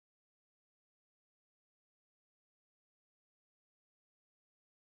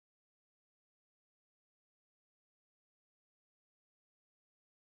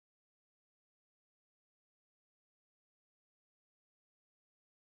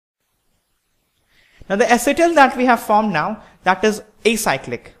Now the acetyl that we have formed now, that is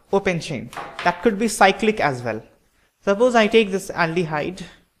acyclic, open chain. That could be cyclic as well. Suppose I take this aldehyde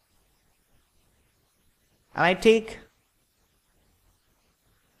and I take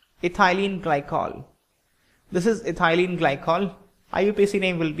ethylene glycol. This is ethylene glycol. IUPAC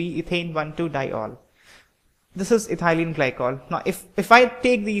name will be ethane 1,2-diol. This is ethylene glycol. Now if I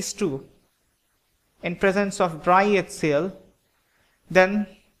take these two in presence of dry HCl, then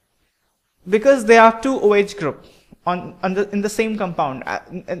because there are two OH group in the same compound,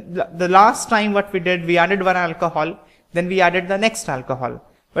 the last time what we did, we added one alcohol, then we added the next alcohol.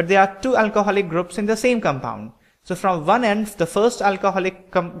 But there are two alcoholic groups in the same compound. So from one end, the first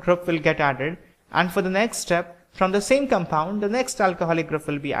alcoholic group will get added, and for the next step, from the same compound, the next alcoholic group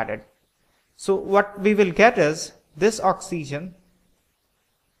will be added. So what we will get is this oxygen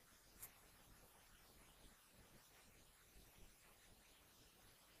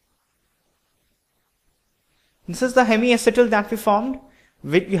this is the hemiacetal that we formed.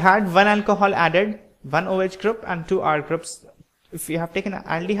 We had one alcohol added, one OH group and two R groups. If we have taken an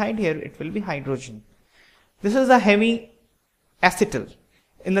aldehyde here, it will be hydrogen. This is the hemiacetal.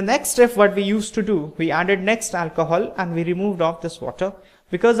 In the next step, what we used to do, we added next alcohol and we removed off this water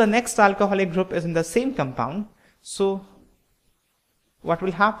because the next alcoholic group is in the same compound. So what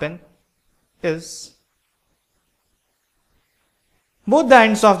will happen is both the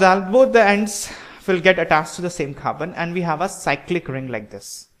ends will get attached to the same carbon and we have a cyclic ring like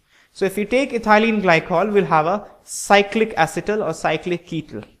this. So if you take ethylene glycol, we'll have a cyclic acetyl or cyclic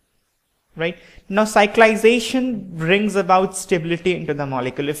ketyl. Right? Now cyclization brings about stability into the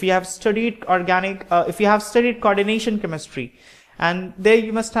molecule. If you have studied coordination chemistry, and there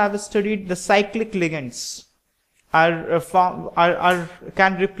you must have studied the cyclic ligands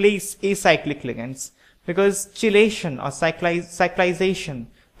can replace acyclic ligands, because chelation or cyclization,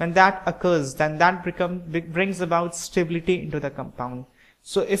 when that occurs, then that brings about stability into the compound.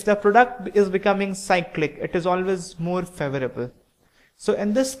 So if the product is becoming cyclic, it is always more favorable. So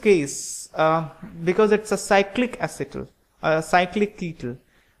in this case, because it's a cyclic acetyl, a cyclic ketyl,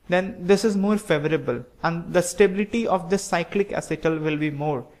 then this is more favorable, and the stability of this cyclic acetyl will be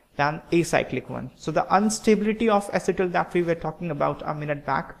more than acyclic one. So the unstability of acetyl that we were talking about a minute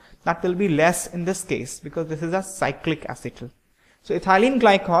back, that will be less in this case because this is a cyclic acetyl. So ethylene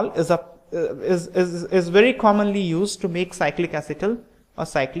glycol is very commonly used to make cyclic acetyl or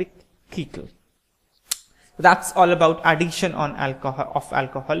cyclic ketyl. That's all about addition of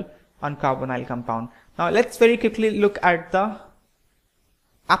alcohol on carbonyl compound. Now let's very quickly look at the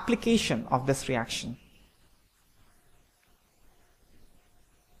application of this reaction.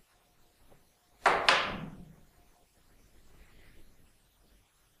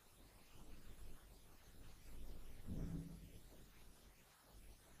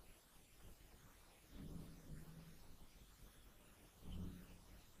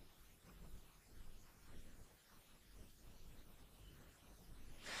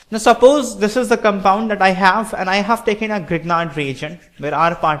 Now suppose this is the compound that I have, and I have taken a Grignard reagent where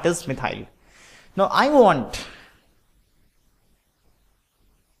R part is methyl. Now I want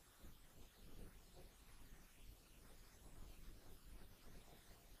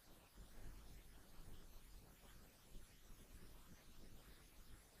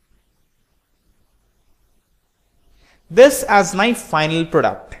this as my final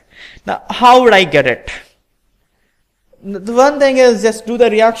product. Now how would I get it? The one thing is just do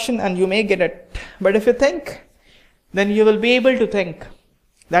the reaction and you may get it. But if you think, then you will be able to think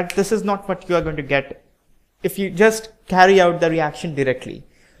that this is not what you are going to get if you just carry out the reaction directly.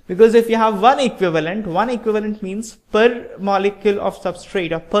 Because if you have one equivalent means per molecule of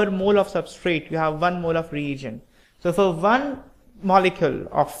substrate or per mole of substrate, you have 1 mole of reagent. So for 1 molecule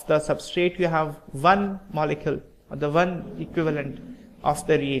of the substrate, you have 1 molecule or the 1 equivalent of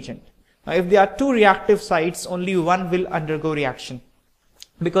the reagent. Now, if there are 2 reactive sites, only one will undergo reaction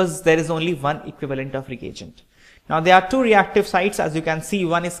because there is only 1 equivalent of reagent. Now, there are 2 reactive sites, as you can see,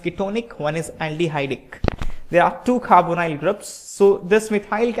 one is ketonic, one is aldehydic. There are 2 carbonyl groups, so this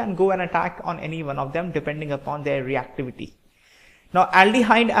methyl can go and attack on any one of them depending upon their reactivity. Now,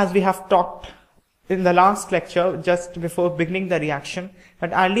 aldehyde, as we have talked in the last lecture just before beginning the reaction, that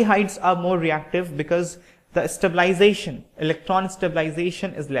aldehydes are more reactive because the stabilization, electron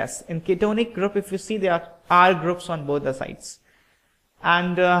stabilization is less. In ketonic group, if you see, there are R groups on both the sides.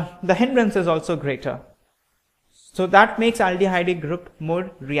 And the hindrance is also greater. So that makes aldehydic group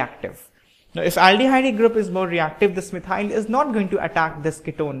more reactive. Now, if aldehydic group is more reactive, this methyl is not going to attack this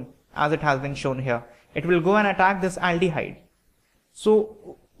ketone as it has been shown here. It will go and attack this aldehyde.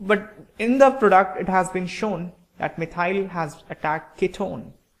 So, but in the product, it has been shown that methyl has attacked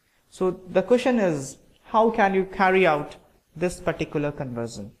ketone. So the question is, how can you carry out this particular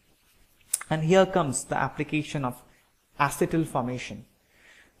conversion? And here comes the application of acetyl formation.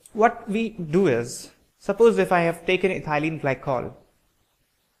 What we do is, suppose if I have taken ethylene glycol,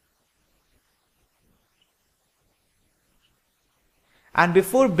 and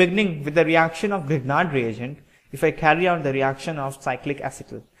before beginning with the reaction of Grignard reagent, if I carry out the reaction of cyclic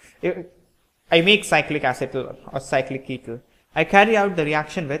acetyl, I make cyclic acetyl or cyclic ketyl, I carry out the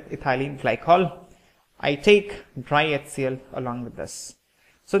reaction with ethylene glycol, I take dry HCl along with this.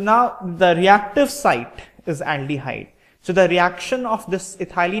 So now the reactive site is aldehyde. So the reaction of this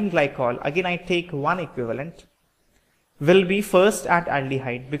ethylene glycol, again I take one equivalent, will be first at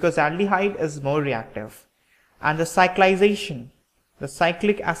aldehyde, because aldehyde is more reactive. And the cyclization, the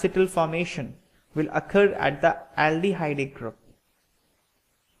cyclic acetyl formation, will occur at the aldehydic group.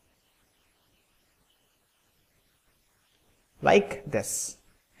 Like this.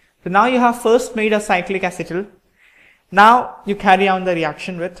 So now you have first made a cyclic acetyl. Now you carry on the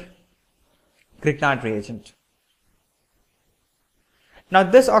reaction with Grignard reagent. Now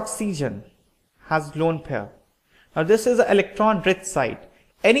this oxygen has lone pair. Now this is an electron rich site.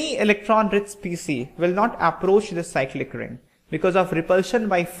 Any electron rich species will not approach this cyclic ring because of repulsion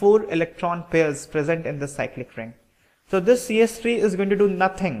by 4 electron pairs present in the cyclic ring. So this CH3 is going to do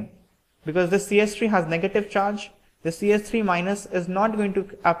nothing because this CH3 has negative charge. The CH3 minus is not going to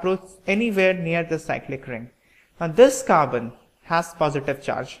approach anywhere near the cyclic ring. Now this carbon has positive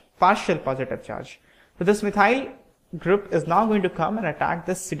charge, partial positive charge. So this methyl group is now going to come and attack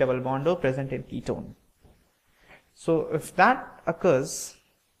this C double bond O present in ketone. So if that occurs,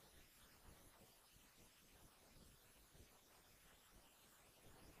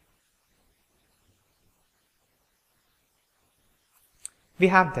 we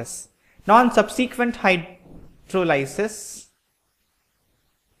have this. Now on subsequent hydrolysis,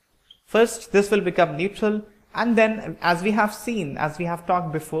 first this will become neutral, and then as we have seen, as we have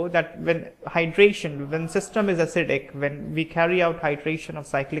talked before, that when hydration, when system is acidic, when we carry out hydration of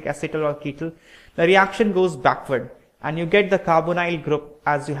cyclic acetyl or ketyl, the reaction goes backward and you get the carbonyl group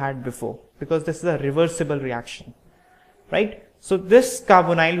as you had before, because this is a reversible reaction, right? So this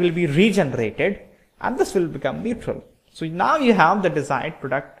carbonyl will be regenerated and this will become neutral. So now you have the desired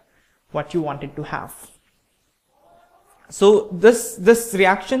product, what you wanted to have. So this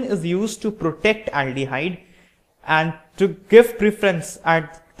reaction is used to protect aldehyde and to give preference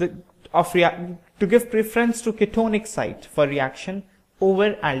to ketonic site for reaction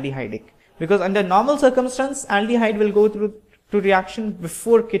over aldehydic, because under normal circumstance aldehyde will go through to reaction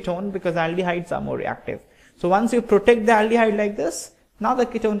before ketone because aldehydes are more reactive. So once you protect the aldehyde like this, now the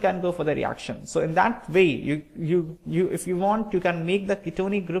ketone can go for the reaction. So in that way, you if you want, you can make the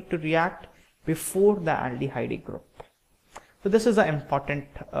ketonic group to react before the aldehydic group. So this is an important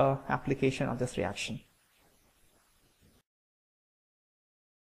application of this reaction.